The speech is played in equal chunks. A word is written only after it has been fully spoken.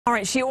All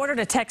right, she ordered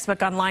a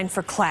textbook online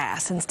for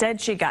class.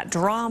 Instead, she got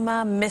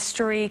drama,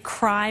 mystery,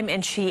 crime,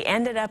 and she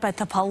ended up at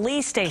the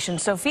police station.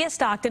 Sophia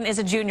Stockton is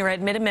a junior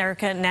at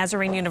Mid-America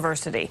Nazarene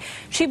University.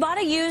 She bought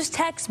a used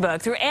textbook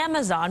through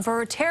Amazon for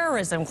her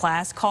terrorism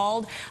class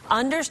called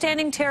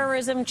Understanding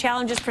Terrorism,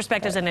 Challenges,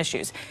 Perspectives, and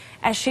Issues.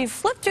 As she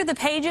flipped through the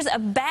pages, a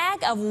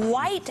bag of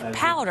white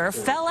powder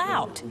fell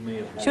out.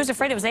 She was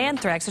afraid it was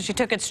anthrax, so she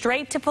took it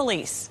straight to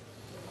police.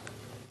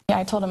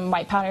 I told him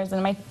white powder is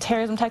in my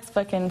terrorism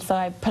textbook, and so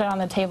I put it on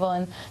the table,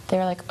 and they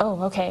were like,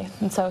 oh, okay.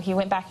 And so he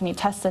went back and he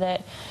tested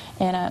it,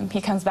 and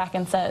he comes back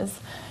and says,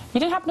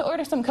 you didn't happen to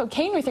order some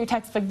cocaine with your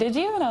textbook, did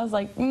you? And I was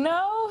like,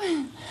 no.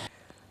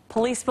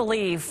 Police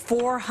believe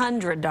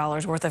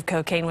 $400 worth of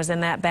cocaine was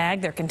in that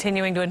bag. They're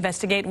continuing to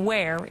investigate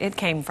where it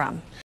came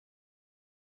from.